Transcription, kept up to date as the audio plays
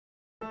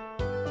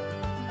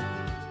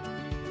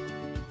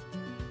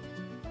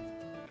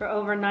For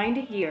over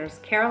 90 years,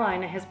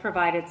 Carolina has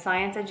provided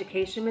science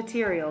education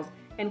materials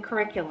and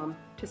curriculum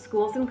to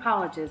schools and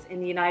colleges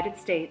in the United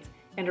States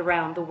and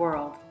around the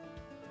world.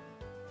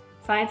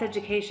 Science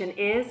education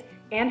is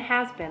and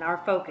has been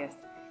our focus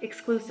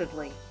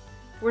exclusively.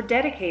 We're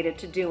dedicated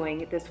to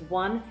doing this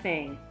one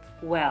thing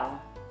well.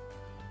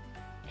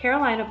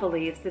 Carolina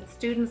believes that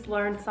students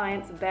learn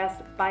science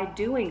best by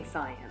doing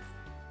science,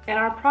 and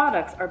our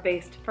products are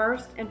based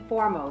first and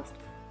foremost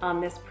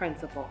on this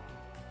principle.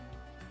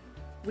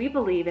 We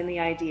believe in the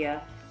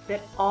idea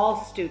that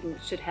all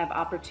students should have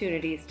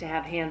opportunities to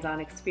have hands-on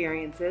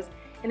experiences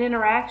and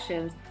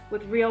interactions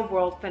with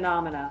real-world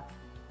phenomena,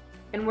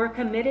 and we're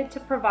committed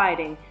to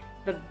providing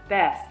the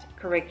best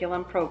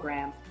curriculum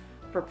programs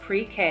for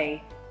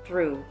pre-K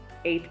through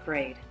 8th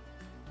grade.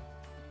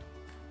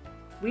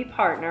 We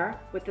partner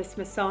with the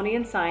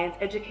Smithsonian Science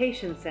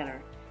Education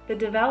Center, the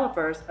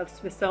developers of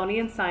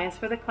Smithsonian Science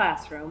for the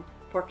Classroom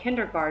for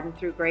kindergarten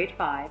through grade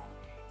 5,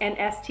 and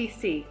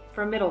STC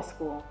for middle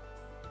school.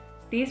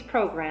 These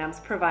programs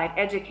provide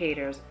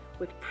educators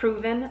with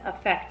proven,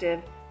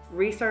 effective,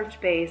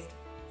 research-based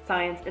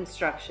science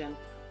instruction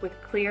with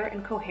clear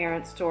and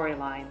coherent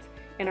storylines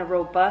and a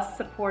robust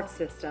support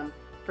system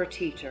for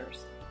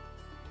teachers.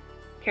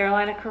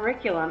 Carolina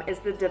Curriculum is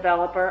the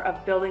developer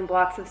of Building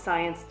Blocks of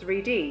Science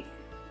 3D,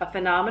 a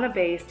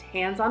phenomena-based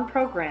hands-on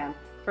program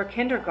for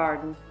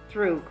kindergarten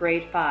through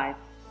grade 5.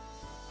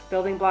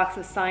 Building Blocks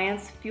of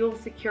Science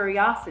fuels the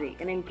curiosity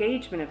and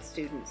engagement of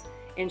students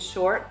in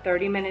short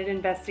 30-minute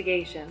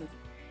investigations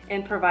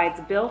and provides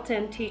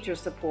built-in teacher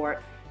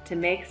support to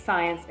make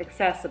science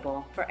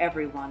accessible for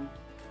everyone.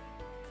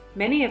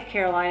 Many of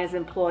Carolina's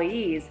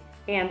employees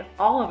and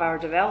all of our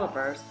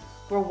developers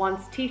were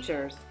once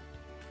teachers.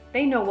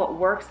 They know what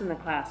works in the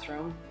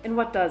classroom and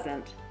what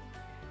doesn't.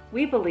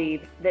 We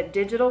believe that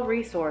digital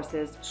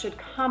resources should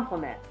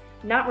complement,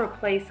 not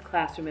replace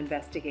classroom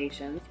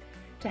investigations,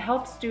 to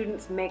help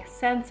students make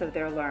sense of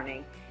their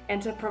learning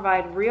and to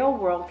provide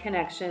real-world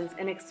connections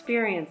and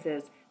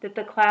experiences that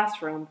the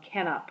classroom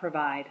cannot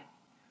provide.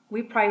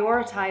 We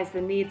prioritize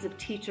the needs of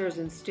teachers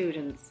and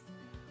students.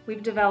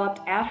 We've developed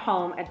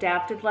at-home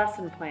adapted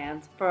lesson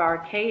plans for our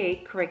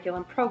K-8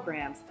 curriculum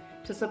programs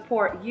to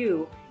support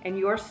you and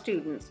your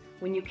students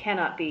when you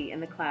cannot be in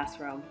the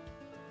classroom.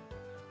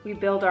 We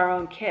build our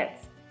own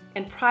kits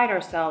and pride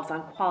ourselves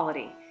on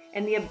quality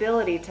and the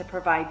ability to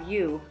provide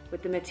you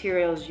with the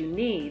materials you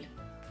need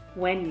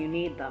when you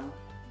need them.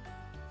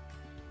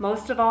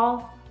 Most of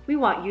all, we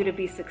want you to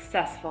be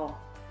successful.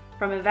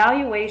 From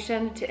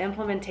evaluation to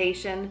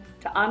implementation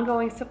to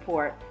ongoing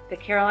support, the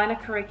Carolina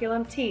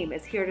Curriculum team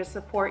is here to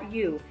support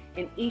you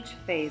in each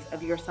phase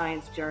of your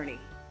science journey.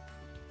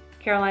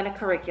 Carolina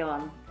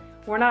Curriculum,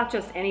 we're not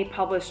just any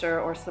publisher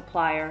or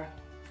supplier.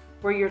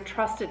 We're your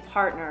trusted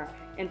partner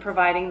in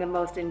providing the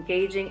most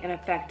engaging and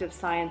effective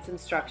science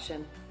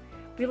instruction.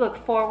 We look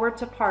forward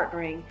to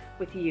partnering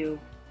with you